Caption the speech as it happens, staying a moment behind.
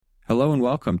Hello and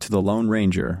welcome to The Lone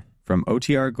Ranger from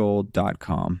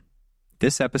OTRGold.com.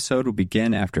 This episode will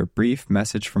begin after a brief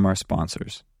message from our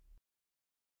sponsors.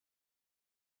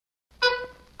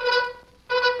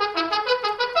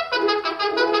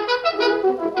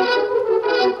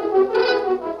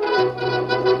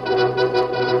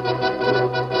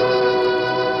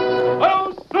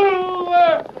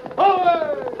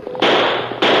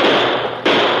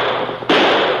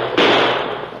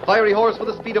 Fiery horse with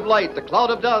the speed of light, a cloud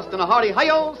of dust, and a hearty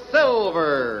hi-yo,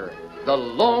 Silver, the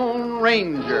Lone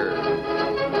Ranger.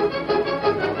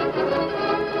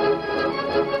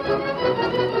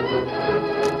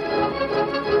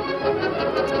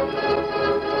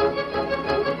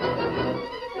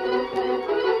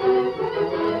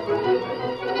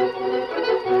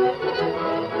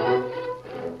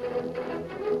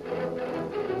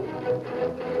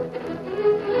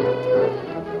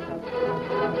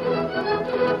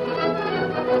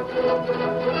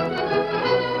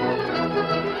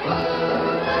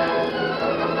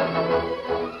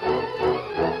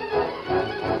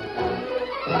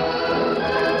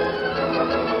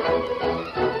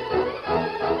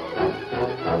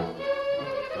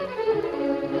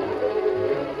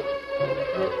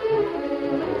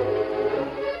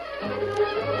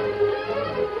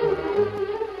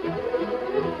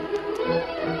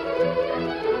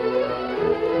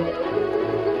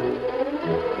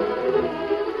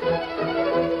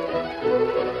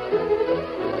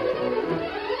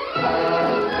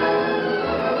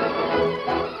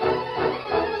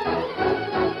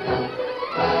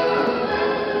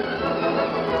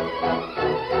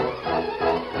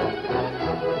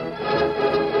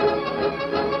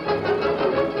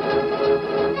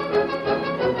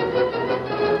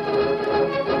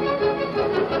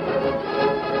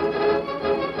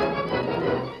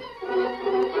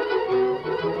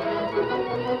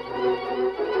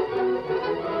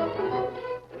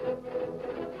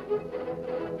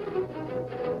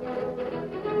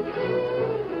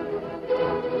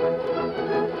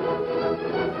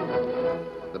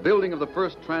 The building of the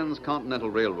first transcontinental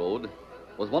railroad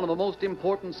was one of the most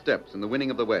important steps in the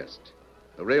winning of the West.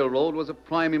 The railroad was of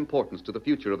prime importance to the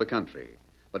future of the country.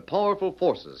 But powerful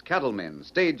forces, cattlemen,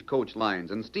 stagecoach lines,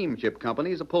 and steamship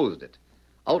companies opposed it.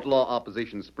 Outlaw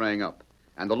opposition sprang up,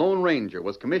 and the Lone Ranger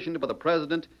was commissioned by the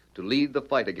President to lead the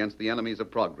fight against the enemies of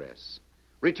progress.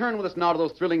 Return with us now to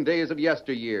those thrilling days of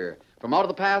yesteryear. From out of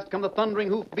the past come the thundering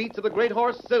hoofbeats of the great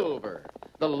horse Silver.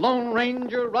 The Lone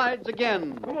Ranger rides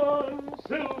again. Come on,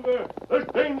 Silver. There's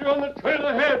danger on the trail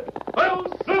ahead. I'll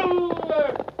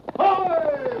Silver!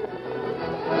 Hi!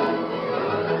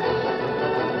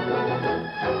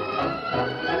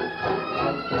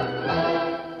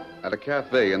 At a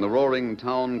cafe in the roaring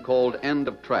town called End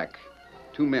of Track,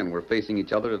 two men were facing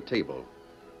each other at a table.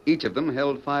 Each of them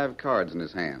held 5 cards in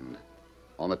his hand.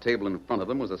 On the table in front of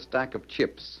them was a stack of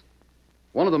chips.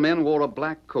 One of the men wore a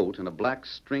black coat and a black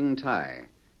string tie.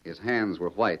 His hands were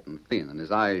white and thin, and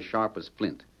his eyes sharp as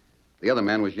flint. The other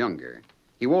man was younger.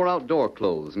 He wore outdoor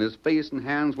clothes, and his face and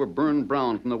hands were burned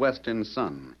brown from the western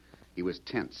sun. He was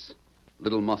tense.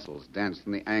 Little muscles danced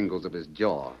in the angles of his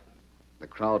jaw. The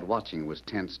crowd watching was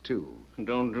tense, too.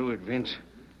 Don't do it, Vince.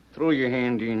 Throw your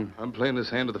hand in. I'm playing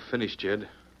this hand to the finish, Jed.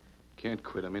 Can't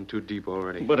quit. I'm in too deep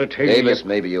already. But I tell you... Davis,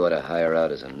 maybe you ought to hire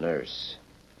out as a nurse.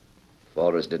 If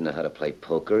Walters didn't know how to play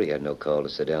poker, he had no call to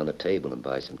sit down at the table and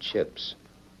buy some chips.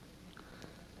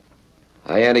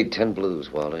 I anteed 10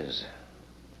 blues, Walters.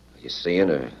 Are you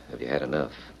seeing, or have you had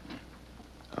enough?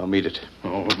 I'll meet it.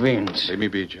 Oh, Vince. Leave me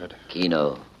be, Judd.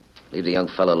 Keno, leave the young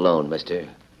fella alone, mister.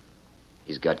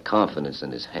 He's got confidence in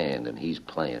his hand, and he's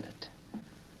playing it.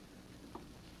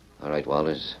 All right,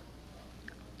 Walters.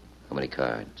 How many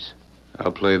cards?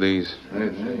 I'll play these.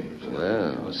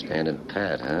 Well, standing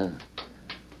pat, huh?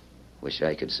 Wish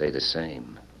I could say the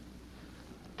same.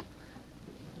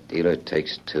 Dealer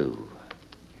takes 2.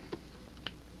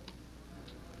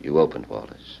 You opened,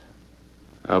 Walters.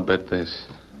 I'll bet this.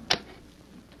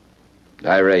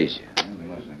 I raise you.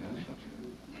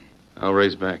 I'll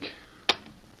raise back.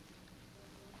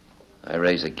 I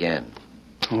raise again.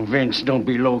 Oh, Vince, don't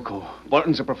be loco.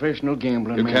 Barton's a professional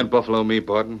gambler, You man. can't buffalo me,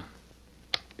 Barton.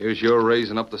 Here's your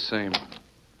raising up the same.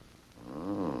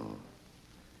 Oh.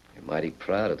 You're mighty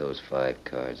proud of those 5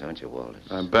 cards, aren't you, Walters?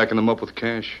 I'm backing them up with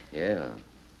cash. Yeah.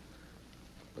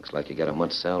 Looks like you got a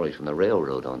month's salary from the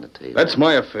railroad on the table. That's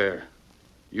my affair.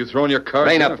 You throwing your cards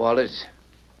Rein in up, Walters.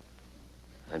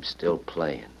 I'm still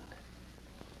playing.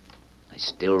 I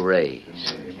still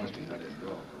raise.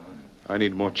 I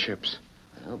need more chips.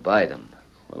 I'll buy them.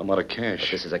 Well, I'm out of cash.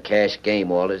 But this is a cash game,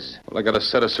 Walters. Well, I got a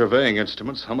set of surveying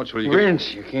instruments. How much will you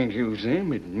Vince, you can't use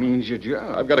them. It means your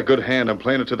job. I've got a good hand. I'm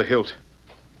playing it to the hilt.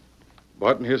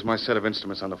 Barton, here's my set of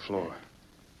instruments on the floor.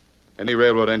 Any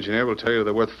railroad engineer will tell you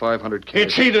they're worth 500 cash. He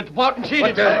cheated. Barton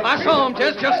cheated. I saw him,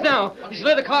 Jess, just now. He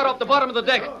slid the card off the bottom of the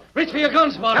deck. Reach for your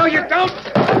guns, Barton. No, you don't.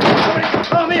 Somebody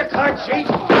throw me a card sheet.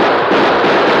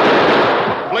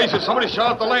 Blazes, somebody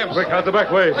shot out the lamps. Quick, out the back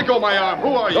way. Let go of my arm. Who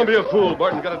are you? Don't be a fool.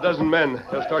 Barton's got a dozen men.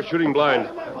 They'll start shooting blind.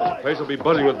 This place will be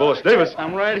buzzing with bullets. Davis,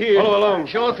 I'm right here. follow along.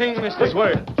 Sure thing, mister. This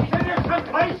way. Get here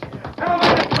someplace. Tell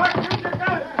me to cartridge your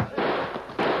gun.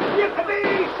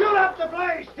 Yippee! Shoot up the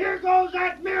place. Here goes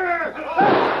that mirror.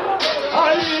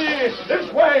 Aye,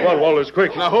 this way. Come on, Walters,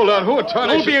 quick. Now, hold on. Who in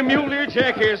tarnation? Don't be a mule here,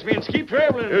 jackass, Vince. Keep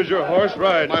traveling. Here's your horse.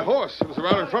 Ride. My horse. It was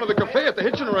around in front of the cafe at the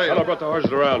hitching rail. I brought the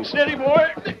horses around. Steady, boy.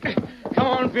 Come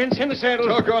on, Vince, in the saddle.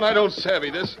 Doggone, I don't savvy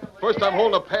this. First I'm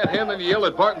holding a pat hand, then you yell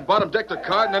at Barton, bottom deck the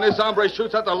card, and then this hombre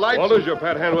shoots out the lights. Walters, your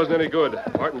pat hand wasn't any good.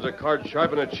 Barton's a card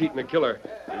sharp and a cheat and a killer.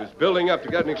 He was building up to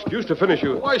get an excuse to finish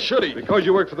you. Why should he? Because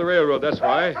you work for the railroad, that's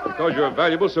why. Because you're a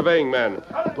valuable surveying man.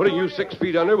 Putting you 6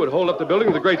 feet under would hold up the building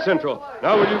of the Great Central.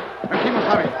 Now, will you... Now, keep 'em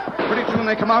hurry. Pretty soon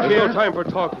they come out There's here. no time for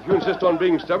talk. If you insist on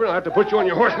being stubborn, I'll have to put you on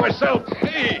your horse myself.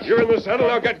 Hey! You're in the saddle,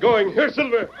 now get going. Here,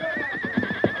 Silver.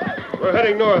 We're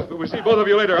heading north, but we'll see both of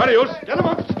you later. Adios. Get 'em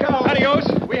up, Scout. Adios.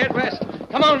 We head west.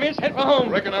 Come on, Vince. Head for home.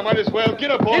 Reckon I might as well.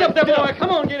 Get up, boy. Get up there, boy. Come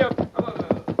on, get up.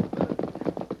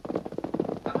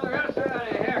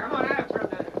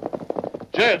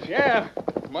 Jed. Yeah.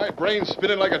 My brain's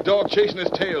spinning like a dog chasing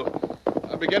his tail.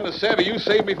 I began to savvy you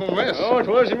saved me from a mess. Oh, it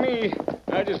wasn't me.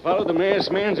 I just followed the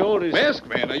masked man's orders. Mask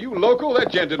man, are you local? That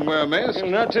gent didn't wear a mask.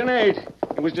 Well, not tonight.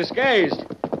 It was disguised.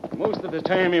 Most of the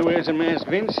time he wears a mask,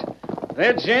 Vince.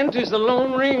 That gent is the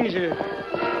Lone Ranger.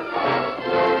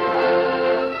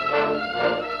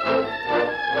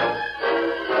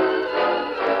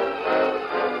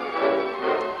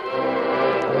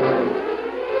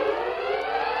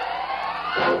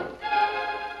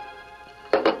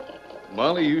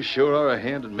 Molly, you sure are a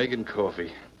hand at making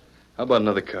coffee. How about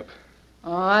another cup?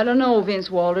 Oh, I don't know, Vince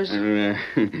Walters.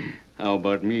 How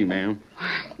about me, ma'am?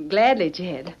 Gladly,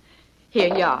 Jed.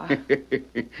 Here you are.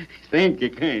 Thank you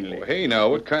kindly. Well, hey, now,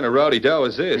 what kind of rowdy dow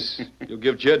is this? You'll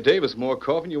give Jed Davis more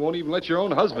coffee and you won't even let your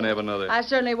own husband have another. I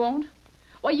certainly won't.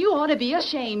 Well, you ought to be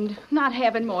ashamed, not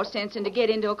having more sense than to get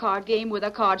into a card game with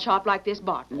a card sharp like this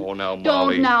Barton. Oh, now, Molly.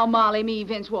 Don't now Molly me,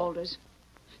 Vince Walters.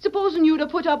 Supposing you'd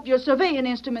have put up your surveying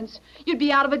instruments, you'd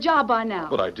be out of a job by now.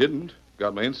 But I didn't.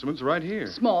 Got my instruments right here.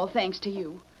 Small thanks to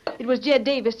you. It was Jed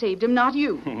Davis saved him, not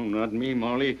you. Oh, not me,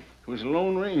 Molly. It was the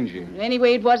Lone Ranger.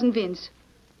 Anyway, it wasn't Vince.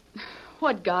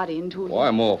 What got into you? Well,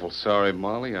 I'm awful sorry,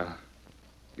 Molly. I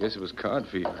guess it was card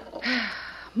fever.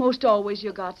 Most always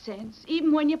you got sense,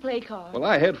 even when you play cards. Well,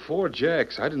 I had 4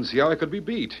 jacks. I didn't see how I could be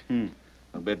beat.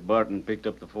 I bet Barton picked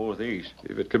up the 4th ace.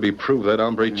 If it could be proved that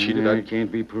hombre cheated, It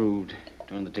can't be proved.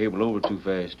 Turned the table over too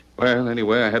fast. Well,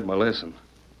 anyway, I had my lesson.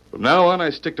 From now on,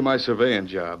 I stick to my surveying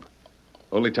job.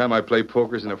 Only time I play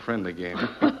poker's in a friendly game.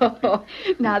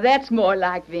 Now, that's more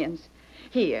like Vince.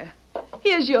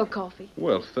 Here's your coffee.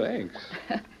 Well, thanks.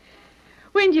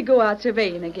 When'd you go out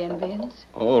surveying again, Vince?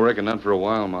 Oh, reckon not for a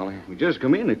while, Molly. We just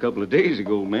come in a couple of days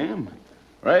ago, ma'am.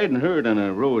 Riding herd on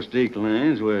a row of stake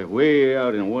lines where way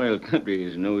out in wild country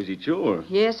is no easy chore.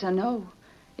 Yes, I know.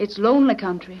 It's lonely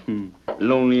country.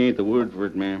 Lonely ain't the word for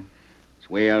it, ma'am. It's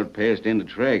way out past end of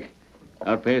track.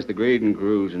 Out past the grading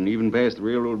crews and even past the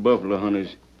railroad buffalo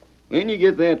hunters. When you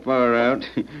get that far out,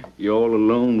 you're all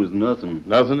alone with nothing.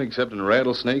 Nothing except in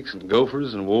rattlesnakes and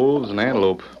gophers and wolves and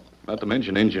antelope. Not to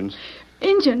mention Injuns.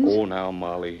 Injuns? Oh, now,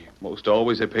 Molly. Most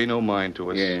always they pay no mind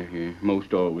to us. Yeah,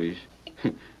 most always.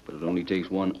 But it only takes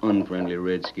one unfriendly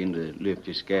redskin to lift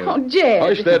your scalp. Oh, Jed.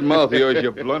 Hush that mouth of yours,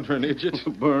 you blundering idiot.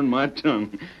 Burn my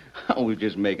tongue. I was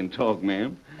just making talk,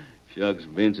 ma'am. Shucks,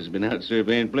 Vince has been out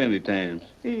surveying plenty of times.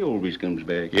 He always comes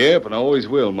back. Yep, and always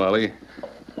will, Molly.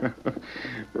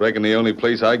 Reckon the only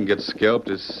place I can get scalped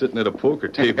is sitting at a poker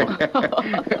table.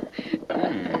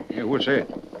 Yeah, what's that?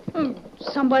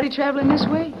 Somebody traveling this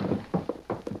way?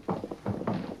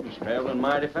 He's traveling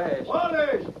mighty fast.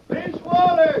 Walters! Vince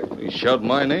Walters! He's shouting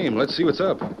my name. Let's see what's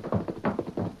up.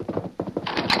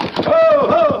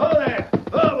 Ho there!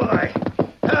 Oh, boy.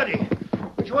 Howdy.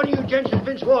 Which one of you gents is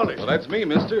Vince Walters? Well, that's me,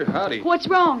 mister. Howdy. What's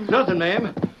wrong? Nothing,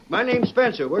 ma'am. My name's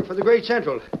Spencer. Work for the Great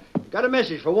Central. Got a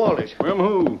message for Walters. From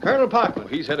who? Colonel Parkman.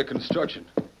 He's head of construction.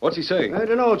 What's he saying? I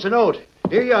don't know. It's a note.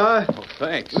 Here you are. Oh,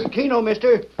 thanks. Keno,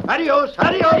 mister. Adios.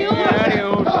 Adios.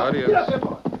 Adios. Adios. Get up there,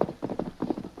 boy.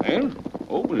 Well,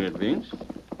 open it, Vince.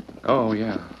 Oh,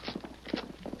 yeah.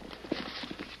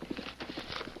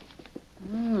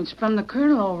 It's from the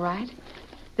colonel, all right.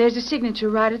 There's a signature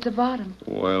right at the bottom.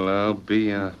 Well, I'll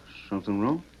be, Something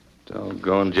wrong?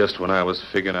 doggone just when I was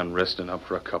figuring on resting up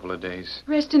for a couple of days.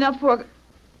 Resting up for...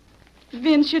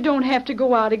 Vince, you don't have to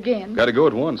go out again. Gotta go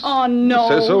at once. Oh, no. It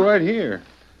says so right here.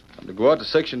 I'm to go out to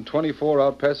Section 24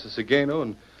 out past the Sagano,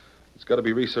 and it's got to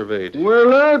be resurveyed.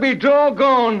 Well, I'll be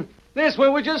doggone. That's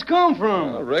where we just come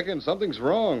from. I reckon something's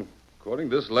wrong. According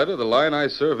to this letter, the line I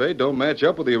surveyed don't match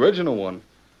up with the original one.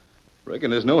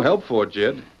 Reckon there's no help for it,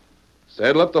 Jed.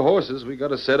 Saddle up the horses. We got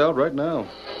to set out right now.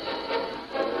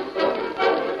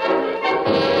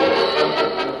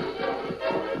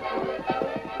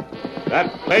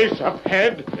 That place up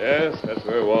ahead? Yes, that's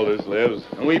where Walters lives.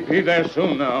 And we be there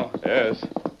soon now. Yes.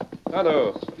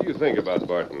 Tonto, what do you think about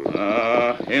Barton?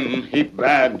 Him heap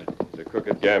bad. He's a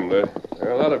crooked gambler. There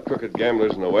are a lot of crooked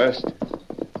gamblers in the West.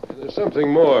 And there's something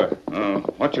more.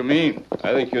 What you mean?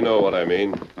 I think you know what I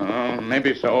mean.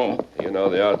 Maybe so. You know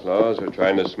the outlaws are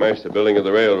trying to smash the building of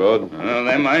the railroad.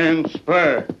 Them Iron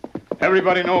Spur.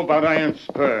 Everybody know about Iron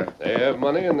Spur. They have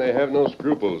money and they have no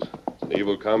scruples. It's an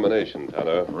evil combination,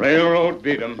 Tonto. Railroad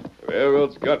beat 'em. The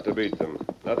railroad's got to beat them.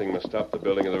 Nothing must stop the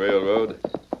building of the railroad.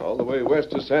 All the way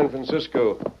west to San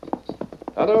Francisco.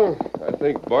 Tonto, I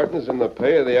think Barton is in the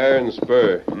pay of the Iron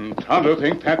Spur. Tonto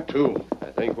think that, too.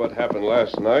 I think what happened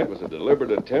last night was a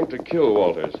deliberate attempt to kill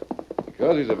Walters.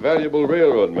 Because he's a valuable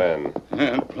railroad man.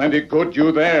 Plenty good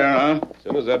you there, huh? As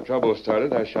soon as that trouble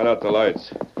started, I shut out the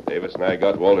lights. Davis and I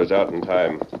got Walters out in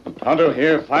time. Tonto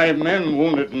here 5 men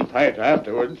wounded in fight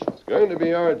afterwards. It's going to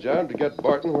be our job to get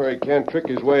Barton where he can't trick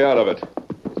his way out of it.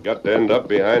 He's got to end up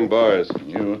behind bars.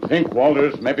 You think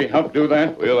Walters maybe help do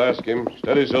that? We'll ask him.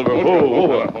 Steady, Silver.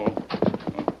 Over.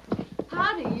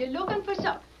 Howdy, you looking for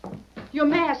some... Your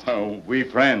mask. Oh, we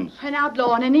friends. An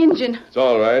outlaw and an Injun. It's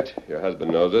all right. Your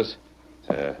husband knows us.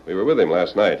 We were with him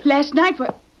last night. Last night,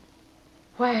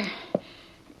 why...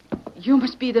 You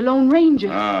must be the Lone Ranger.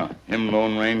 Him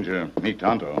Lone Ranger. Me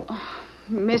Tonto. Oh,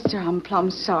 mister, I'm plumb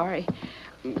sorry.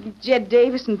 Jed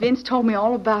Davis and Vince told me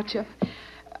all about you.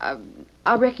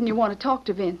 I reckon you want to talk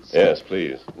to Vince. Yes,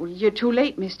 please. Well, you're too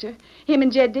late, mister. Him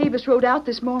and Jed Davis rode out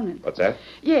this morning. What's that?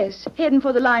 Yes, heading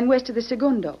for the line west of the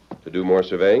Segundo. To do more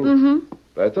surveying? Mm-hmm.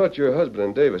 But I thought your husband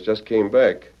and Davis just came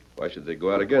back. Why should they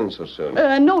go out again so soon?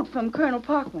 A note from Colonel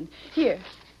Parkman. Here,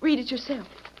 read it yourself.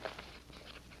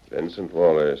 Vincent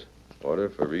Walters. Order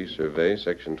for resurvey,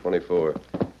 Section 24.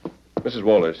 Mrs.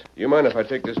 Walters, do you mind if I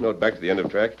take this note back to the end of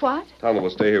track? What? Tonto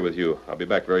will stay here with you. I'll be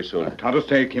back very soon. Tonto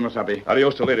stay, Kimosabe.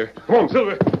 Adios till later. Come on,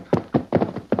 Silver.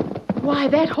 Why,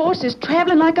 that horse is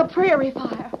traveling like a prairie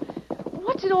fire.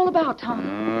 What's it all about,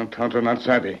 Tom? Tonto not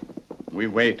savvy. We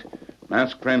wait.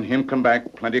 Mask friend him come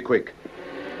back plenty quick.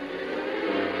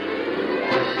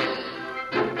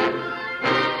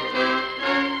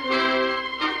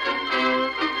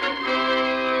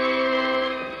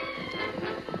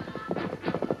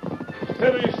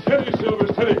 Steady, Silver,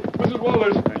 steady. Mrs.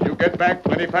 Walters. You get back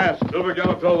plenty fast. Silver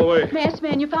galloped all the way. Masked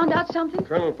man, you found out something?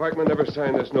 Colonel Parkman never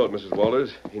signed this note, Mrs.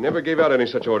 Walters. He never gave out any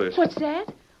such orders. What's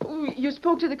that? You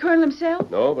spoke to the colonel himself?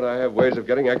 No, but I have ways of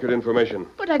getting accurate information.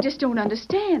 But I just don't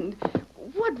understand.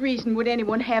 What reason would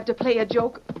anyone have to play a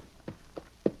joke?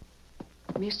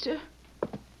 Mister?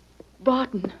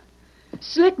 Barton.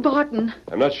 Slick Barton.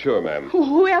 I'm not sure, ma'am.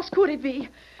 Who else could it be?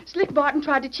 Slick Barton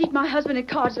tried to cheat my husband at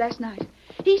cards last night.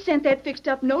 He sent that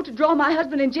fixed-up note to draw my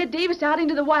husband and Jed Davis out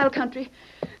into the wild country.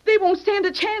 They won't stand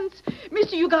a chance.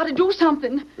 Mister, you got to do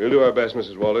something. We'll do our best,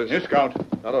 Mrs. Walters. Yes, Scout.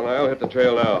 Tonto and I'll hit the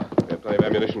trail now. We have plenty of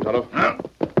ammunition, Tonto.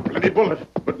 Plenty bullet,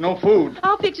 but no food.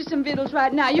 I'll fix you some victuals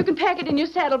right now. You can pack it in your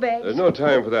saddlebags. There's no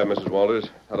time for that, Mrs. Walters.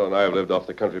 Tonto and I have lived off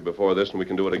the country before this, and we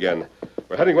can do it again.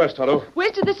 We're heading west, Tonto.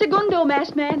 West of the Segundo,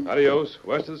 masked man. Adios.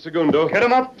 West of the Segundo. Get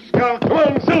him up, Scout. Come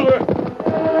on, Silver.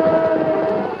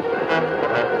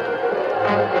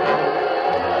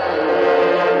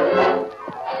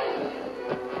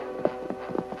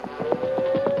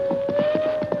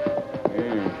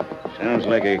 Sounds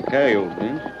like a coyote,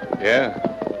 Vince. Yeah.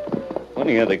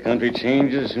 Funny how the country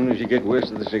changes as soon as you get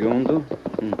west of the Segundo.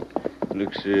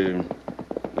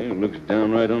 Looks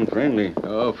downright unfriendly.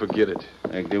 Oh, forget it.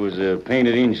 Like there was a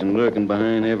painted Injun lurking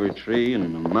behind every tree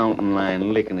and a mountain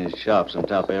lion licking his chops on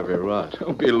top of every rock.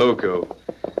 Don't be loco.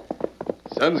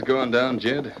 Sun's going down,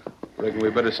 Jed. Reckon we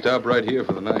better stop right here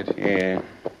for the night. Yeah,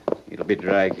 it'll be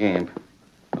dry camp.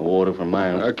 No water for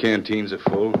miles. Our canteens are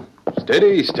full.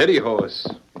 Steady, horse.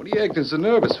 What are you acting so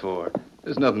nervous for?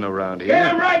 There's nothing around here.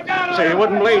 Get him right down. Say, you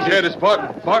wouldn't blaze. Jed, it's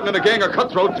Barton and a gang of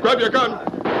cutthroats. Grab your gun.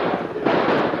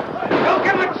 Don't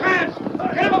give him a chance.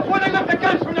 Get him before they lift the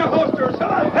guns from their holsters.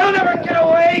 They'll never get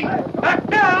away. Not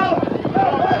now.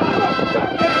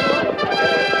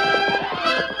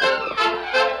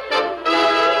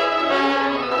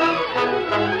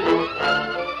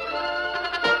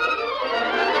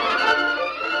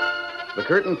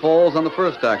 curtain falls on the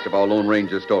first act of our Lone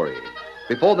Ranger story.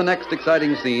 Before the next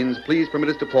exciting scenes, please permit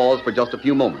us to pause for just a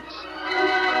few moments.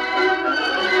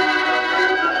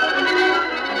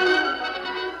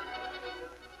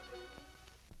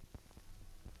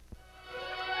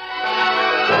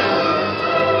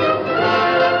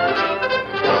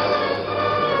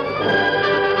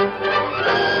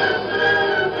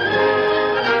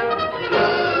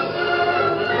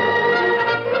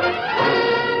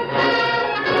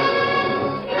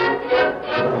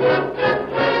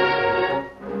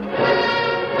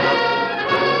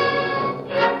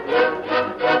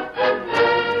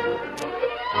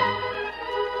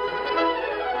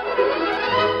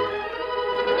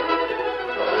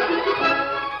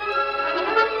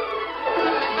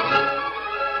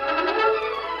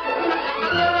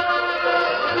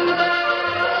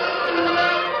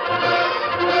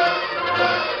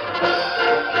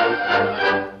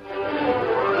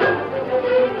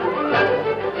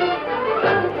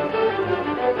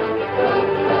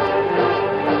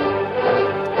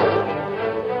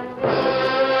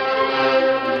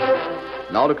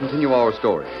 Now to continue our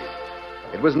story.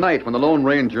 It was night when the Lone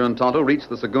Ranger and Tonto reached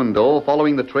the Segundo,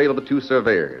 following the trail of the two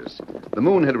surveyors. The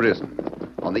moon had risen.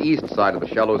 On the east side of the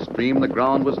shallow stream, the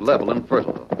ground was level and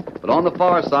fertile. But on the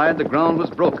far side, the ground was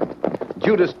broken.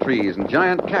 Judas trees and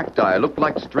giant cacti looked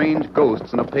like strange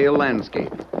ghosts in a pale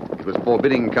landscape. It was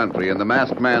forbidding country, and the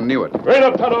masked man knew it. Right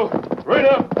up, Tonto. Right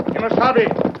up.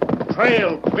 Kimasabi,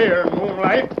 trail clear in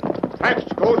moonlight. Tracks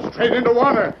go straight into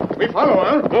water. We follow,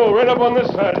 huh? No, right up on this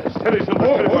side. Steady,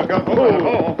 Silver.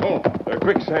 They're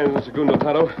quicksand in the Segundo,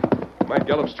 Tonto. Might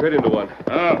gallop straight into one.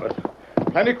 But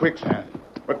plenty quicksand.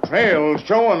 But trails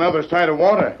show on the other side of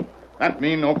water. That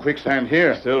mean no quicksand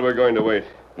here. Still, we're going to wait.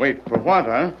 Wait for what,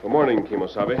 huh? For morning,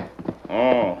 Kimosabe.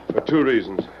 Oh. For two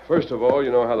reasons. First of all,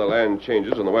 you know how the land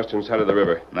changes on the western side of the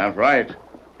river. That's right.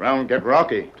 Ground get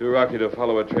rocky. Too rocky to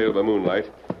follow a trail by moonlight.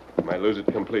 Might lose it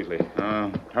completely.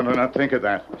 How do not think of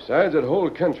that? Besides, that whole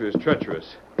country is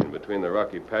treacherous. In between the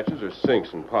rocky patches are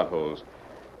sinks and potholes.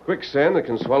 Quicksand that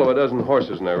can swallow a dozen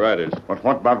horses and their riders. But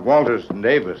what about Walters and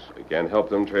Davis? We can't help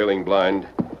them trailing blind.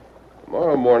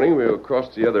 Tomorrow morning, we'll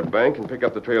cross the other bank and pick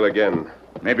up the trail again.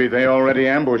 Maybe they already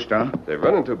ambushed, huh? They've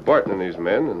run into Barton and his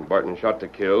men, and Barton shot to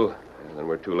kill, and then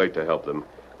we're too late to help them.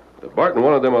 If Barton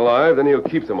wanted them alive, then he'll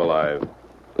keep them alive.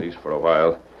 At least for a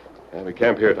while. We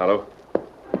camp here, Tonto.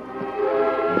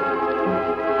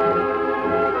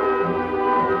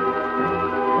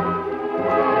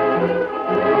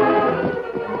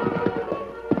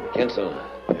 Kinsel,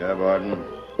 Yeah, Barton.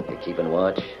 you keeping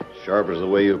watch? Sharp as the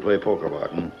way you play poker,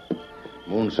 Barton.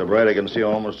 Moon's so bright I can see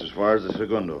almost as far as the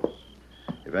Segundo.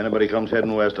 If anybody comes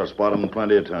heading west, I'll spot 'em in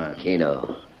plenty of time.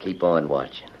 Keno, keep on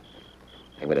watching.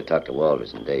 I'm going to talk to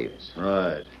Walters and Davis.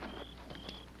 Right.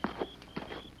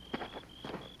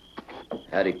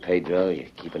 Howdy, Pedro. You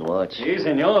keeping watch? Si,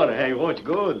 senor. I watch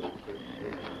good.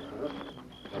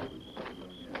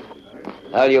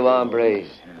 How you hombres?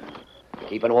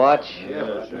 Keeping watch?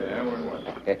 Yes,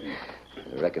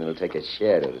 I reckon it'll take a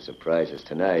shadow to surprise us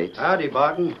tonight. Howdy,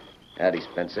 Barton. Howdy,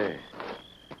 Spencer.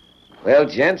 Well,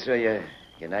 gents, are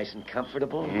you nice and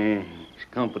comfortable? As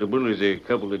comfortable as a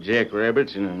couple of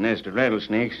jackrabbits in a nest of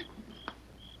rattlesnakes.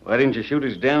 Why didn't you shoot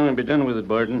us down and be done with it,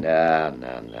 Barton?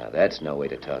 No. That's no way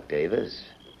to talk, Davis.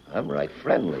 I'm right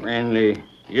friendly. Friendly.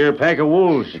 You're a pack of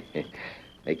wolves.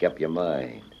 Make up your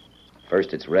mind.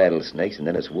 First it's rattlesnakes, and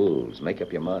then it's wolves. Make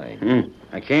up your mind.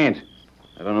 I can't.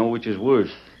 I don't know which is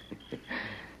worse.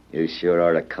 You sure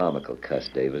are a comical cuss,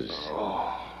 Davis.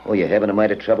 Oh, you having a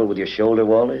mite of trouble with your shoulder,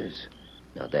 Walters?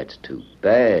 Now, that's too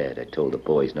bad. I told the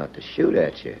boys not to shoot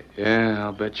at you. Yeah,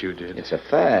 I'll bet you did. It's a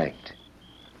fact.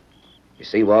 You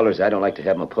see, Walters, I don't like to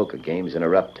have my poker games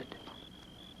interrupted.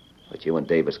 What you and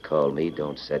Davis called me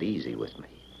don't set easy with me.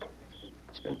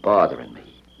 It's been bothering me.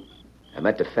 I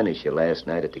meant to finish you last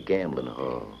night at the gambling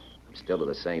hall. I'm still of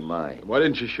the same mind. Why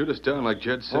didn't you shoot us down like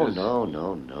Jed says? Oh,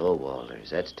 no, Walters.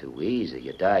 That's too easy.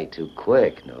 You die too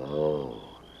quick. No.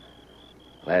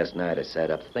 Last night I sat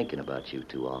up thinking about you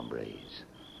two hombres.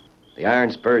 The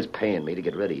Iron Spur's paying me to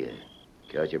get rid of you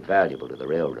because you're valuable to the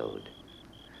railroad.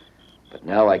 But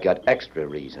now I got extra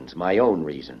reasons, my own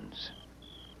reasons.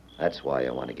 That's why I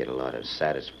want to get a lot of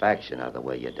satisfaction out of the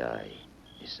way you die.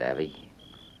 You savvy?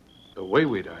 The way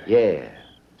we die? Yeah,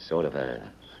 sort of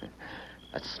a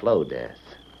slow death.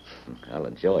 I'll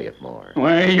enjoy it more.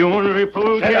 Why, you ornery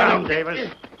fool. Sit down,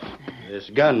 Davis. This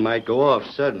gun might go off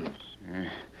sudden.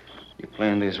 You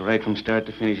planned this right from start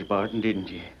to finish, Barton, didn't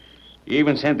you? You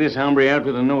even sent this hombre out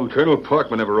with a note. Colonel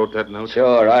Parkman never wrote that note.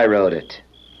 Sure, I wrote it.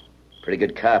 Pretty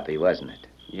good copy, wasn't it?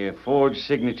 You forge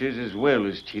signatures as well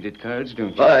as cheated cards,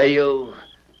 don't you? Why, you...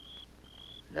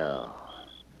 No.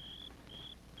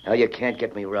 No, you can't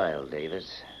get me riled,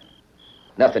 Davis.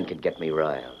 Nothing can get me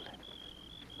riled.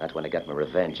 Not when I got my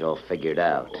revenge all figured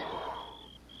out.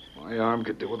 My arm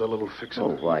could do with a little fixing.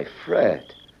 Oh, why,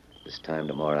 Fred? This time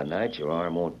tomorrow night, your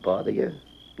arm won't bother you.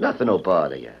 Nothing will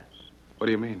bother you. What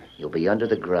do you mean? You'll be under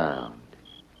the ground.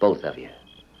 Both of you.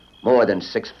 More than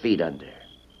 6 feet under.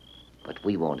 But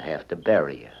we won't have to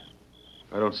bury you.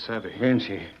 I don't savvy.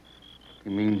 Fancy. He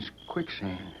means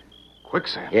quicksand.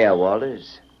 Quicksand? Yeah,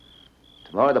 Walters.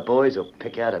 Tomorrow the boys will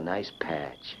pick out a nice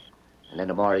patch. And then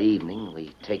tomorrow evening,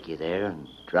 we take you there and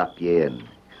drop you in.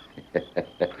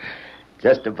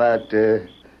 Just about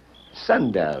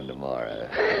sundown tomorrow.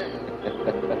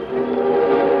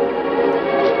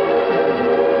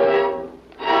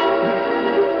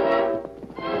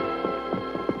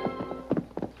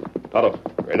 Tonto,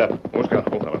 right up. Who's got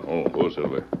hold of it? Oh,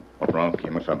 Silver. What's wrong,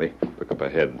 Kimasabi? Look up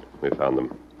ahead. We found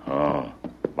them. Oh,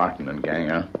 Martin and gang,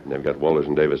 huh? And they've got Walters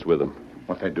and Davis with them.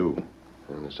 What they do?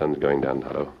 And the sun's going down,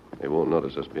 Tonto. They won't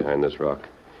notice us behind this rock.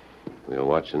 We'll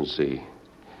watch and see.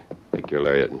 Take your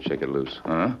lariat and shake it loose.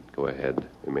 Huh? Go ahead.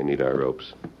 We may need our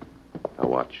ropes. Now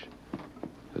watch.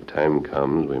 If the time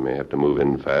comes, we may have to move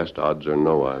in fast, odds or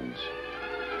no odds.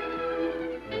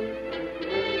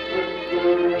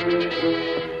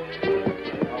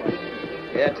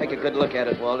 Yeah, take a good look at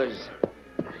it, Walters.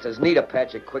 It's as neat a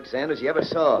patch of quicksand as you ever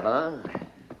saw, huh?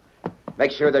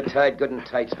 Make sure they're tied good and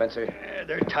tight, Spencer.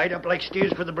 They're tied up like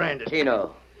steers for the branded.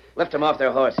 Tino, lift them off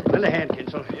their horses. Lend a hand,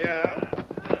 Kinsel. Yeah.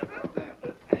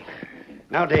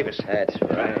 Now, Davis. That's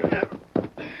right.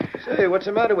 Say, what's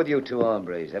the matter with you two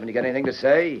hombres? Haven't you got anything to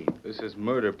say? This is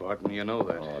murder, Barton. You know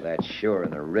that. Oh, that's sure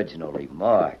an original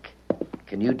remark.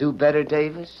 Can you do better,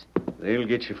 Davis? They'll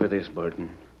get you for this, Barton.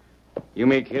 You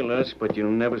may kill us, but you'll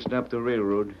never stop the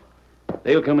railroad.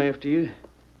 They'll come after you.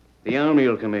 The army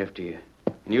will come after you.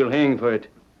 And you'll hang for it.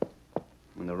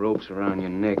 When the rope's around your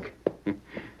neck,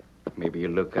 maybe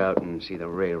you'll look out and see the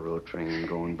railroad train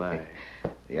going by.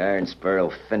 The iron spur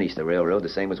will finish the railroad the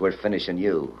same as we're finishing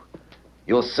you.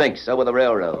 You'll sink, so will the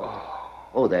railroad.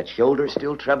 Oh, that shoulder's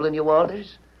still troubling you,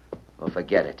 Walters? Well,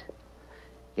 forget it.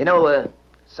 You know,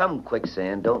 some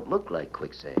quicksand don't look like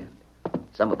quicksand.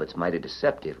 Some of it's mighty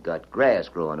deceptive, got grass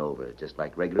growing over it, just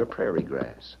like regular prairie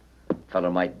grass. Feller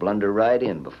might blunder right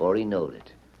in before he knowed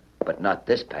it. But not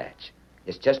this patch.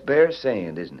 It's just bare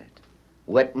sand, isn't it?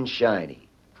 Wet and shiny.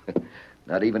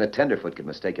 Not even a tenderfoot could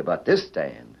mistake about this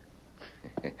stand.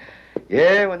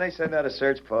 Yeah, when they send out a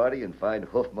search party and find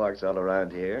hoof marks all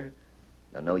around here,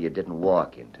 they'll know you didn't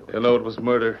walk into it. They'll know it was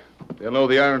murder. They'll know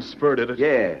the iron spur did it.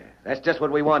 Yeah, that's just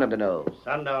what we want them to know.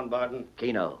 Sundown, Barton.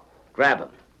 Keno, grab him.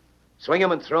 Swing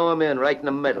him and throw him in right in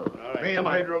the middle. All right, come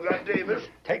on. Pedro got Davis.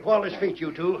 Take Walter's feet,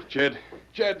 you two. Jed.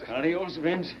 Adios,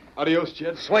 Vince. Adios,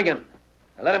 Jed. Swing him.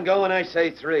 Now let him go when I say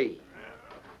 3.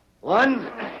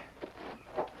 1,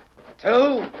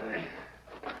 2,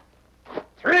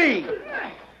 3.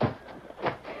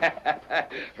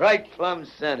 Right plumb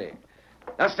center.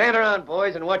 Now stand around,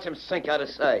 boys, and watch him sink out of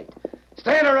sight.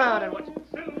 Stand around and watch him.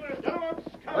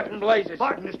 What in blazes?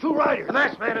 Barton, there's 2 riders. The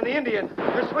masked man and the Indian.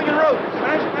 They're swinging ropes.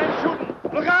 Masked man shooting.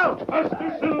 Look out!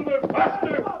 Faster, Silver,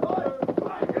 faster!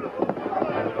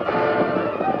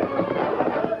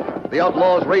 The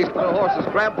outlaws raced for their horses,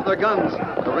 grabbed for their guns.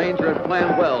 The ranger had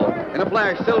planned well. In a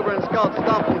flash, Silver and Scout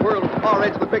stopped and whirled at the far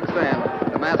edge of the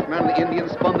quicksand. The masked man and the Indian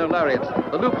spun their lariats.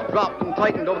 The loops dropped and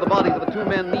tightened over the bodies of the 2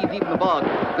 men knee-deep in the bog.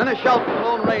 Then a shout from the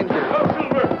Lone Ranger. Now,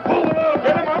 Silver, pull them out!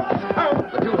 Get him up!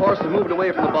 Out! The 2 horses moved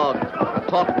away from the bog. The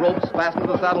taut ropes fastened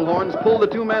to the saddle horns pulled the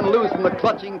 2 men loose from the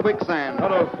clutching quicksand.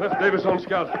 Tonto, left Davis on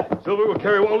Scout. Silver will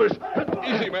carry Walters.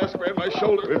 Easy, masked man, my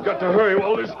shoulder. We've got to hurry,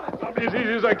 Walters. I'll be as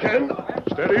easy as I can.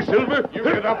 Steady, Silver. You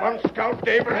get up on Scout,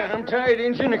 Davis. I'm tied,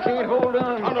 Injun. I can't hold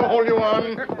on. Tonto, hold you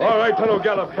on. All right, Tonto,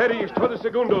 gallop. Head east toward the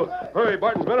Segundo. Hurry,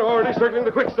 Barton's men are already circling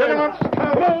the quicksand.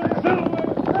 Come on, Silver.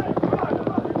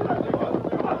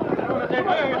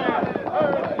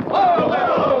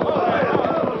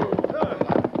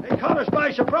 They caught us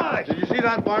by surprise. Did you see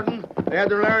that, Barton? They had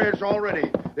their lariats all ready.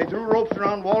 They threw ropes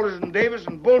around Walters and Davis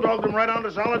and bulldogged them right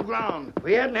onto solid ground. If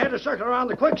we hadn't had to circle around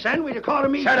the quicksand, we'd have caught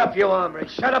him easy. Shut up, you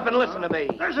hombres. Shut up and listen to me.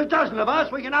 There's a dozen of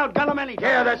us. We can outgun them any time.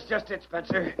 Yeah, that's just it,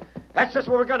 Spencer. That's just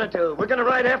what we're going to do. We're going to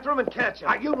ride after them and catch them.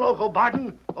 Are you loco,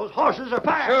 Barton? Those horses are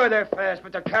fast. Sure, they're fast,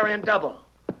 but they're carrying double.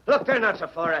 Look, they're not so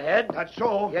far ahead. That's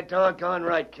so. You're doggone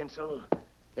right, Kinsel.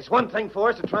 It's one thing for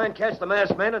us to try and catch the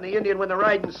masked man and the Indian when they're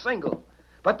riding single.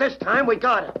 But this time we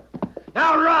got him.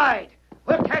 Now ride!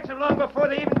 We'll catch them long before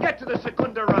they even get to the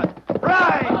Segunda run.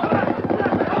 Ride!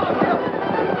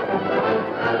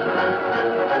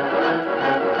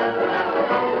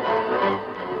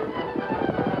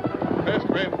 Masked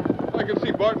man. I can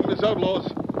see Barton and his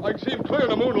outlaws. I can see him clear in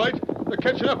the moonlight. They're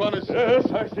catching up on us. Yes,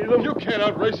 I see them. You can't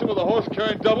outrace them with a horse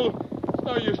carrying double. It's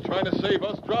no use trying to save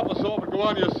us. Drop us off and go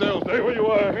on yourselves. Stay where you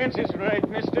are. Vince is right,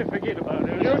 mister. Forget about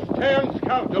it. You stay and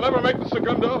scout. You'll never make the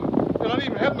Segundo. You're not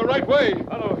even heading the right way.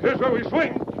 Hello, here's where we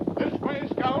swing. This way,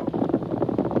 Scout.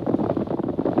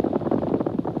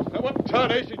 Now, what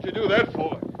tarnation did you do that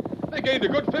for? They gained a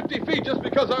good 50 feet just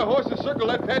because our horses circled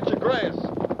that patch of grass.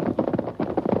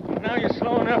 Now you're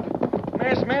slowing up.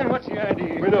 Masked man, what's the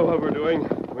idea? We know what we're doing.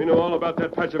 We know all about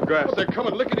that patch of grass. But they're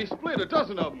coming lickety-split, a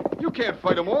dozen of them. You can't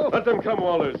fight them all. Let them come,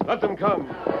 Walters. Let them come.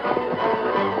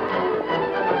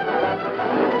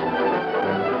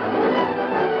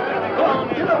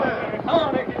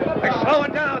 They're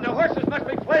slowing down. The horses must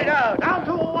be played out. Down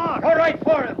to a walk. Go right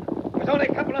for him. There's only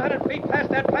a couple of 100 feet past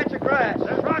that patch of grass.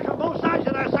 There's rock on both sides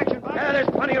of that section, Bob. Yeah, there's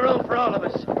plenty of room for all of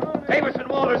us. Davis and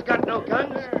Walter's got no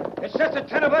guns. It's just the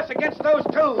 10 of us against those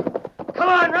 2. Come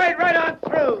on, right on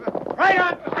through. Right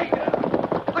on.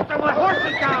 Put them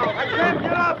horses down. I can't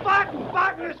get off.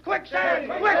 Barton is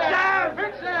Quicksand. Quicksand.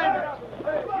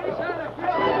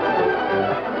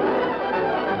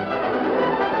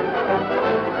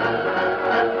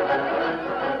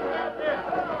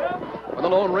 When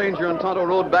the Lone Ranger and Tonto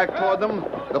rode back toward them,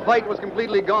 the fight was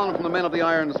completely gone from the men of the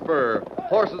Iron Spur.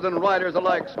 Horses and riders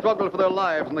alike struggled for their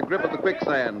lives in the grip of the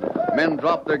quicksand. Men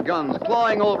dropped their guns,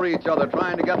 clawing over each other,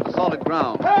 trying to get to solid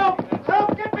ground. Help!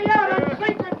 Get me out! I'm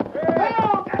sinking!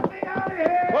 Help! Get me out of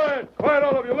here! Quiet,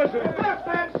 all of you. Listen.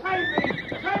 Quicksand,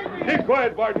 save me! Keep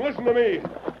quiet, Barton. Listen to me.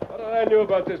 What I knew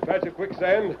about this patch of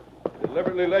quicksand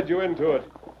deliberately led you into it.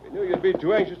 We knew you'd be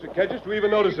too anxious to catch us to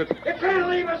even notice it. You can't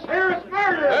leave us here. It's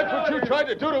murder! That's what you tried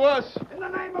to do to us. In the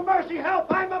name of mercy, help!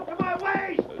 I'm up to my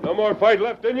waist! There's no more fight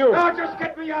left in you. No, just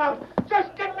get me out!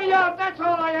 Just get me out! That's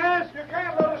all I ask! You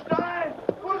can't let us die!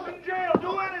 Put us in jail!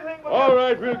 Do anything but... All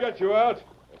right, we'll get you out.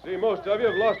 I see most of you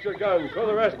have lost your guns. Throw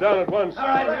the rest down at once. All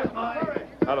right, here's mine.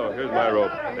 Hello, here's my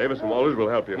rope. Davis and Walters will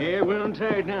help you. Yeah, we're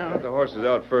untied now. Get the horses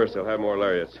out first. They'll have more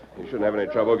lariats. You shouldn't have any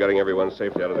trouble getting everyone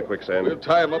safely out of the quicksand. We'll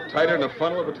tie them up tighter in a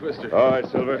funnel of a twister. All right,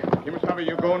 Silver. Kimasabi,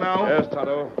 you go now? Yes,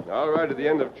 Tonto. I'll ride to the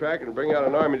end of track and bring out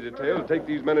an army detail to take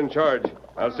these men in charge.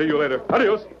 I'll see you later.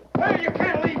 Adios. Hey, you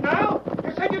can't leave now!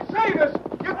 You said you'd save us!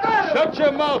 You got Shut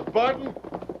your mouth, Barton.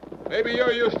 Maybe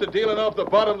you're used to dealing off the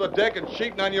bottom of the deck and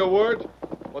cheating on your word,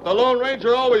 but the Lone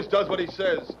Ranger always does what he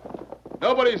says.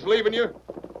 Nobody's leaving you.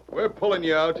 We're pulling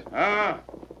you out.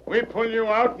 We pull you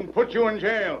out and put you in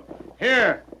jail.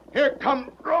 Here,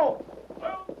 come, rope.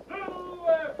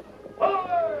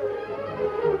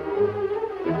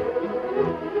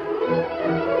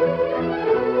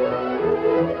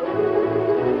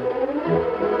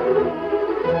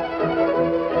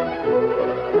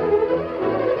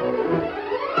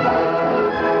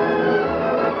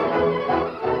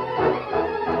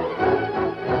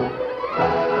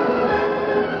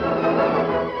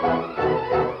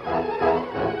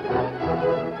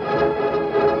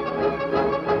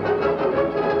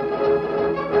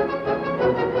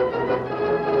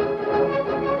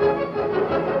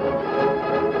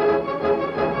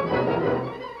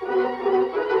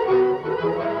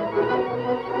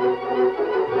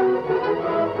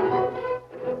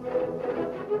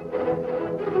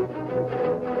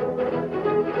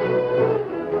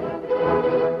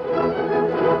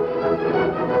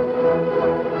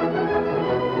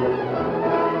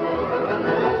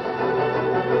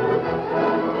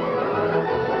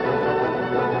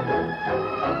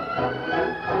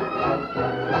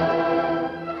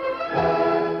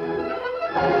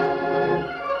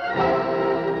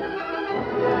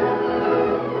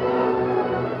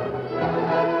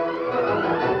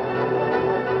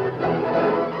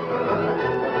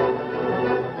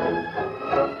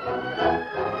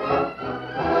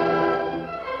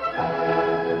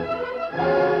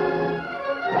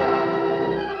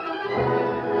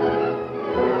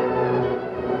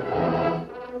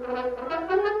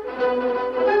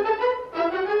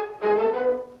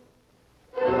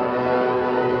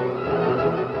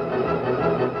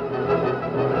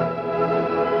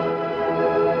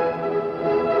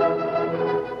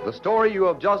 The story you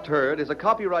have just heard is a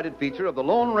copyrighted feature of the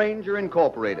Lone Ranger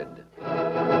Incorporated.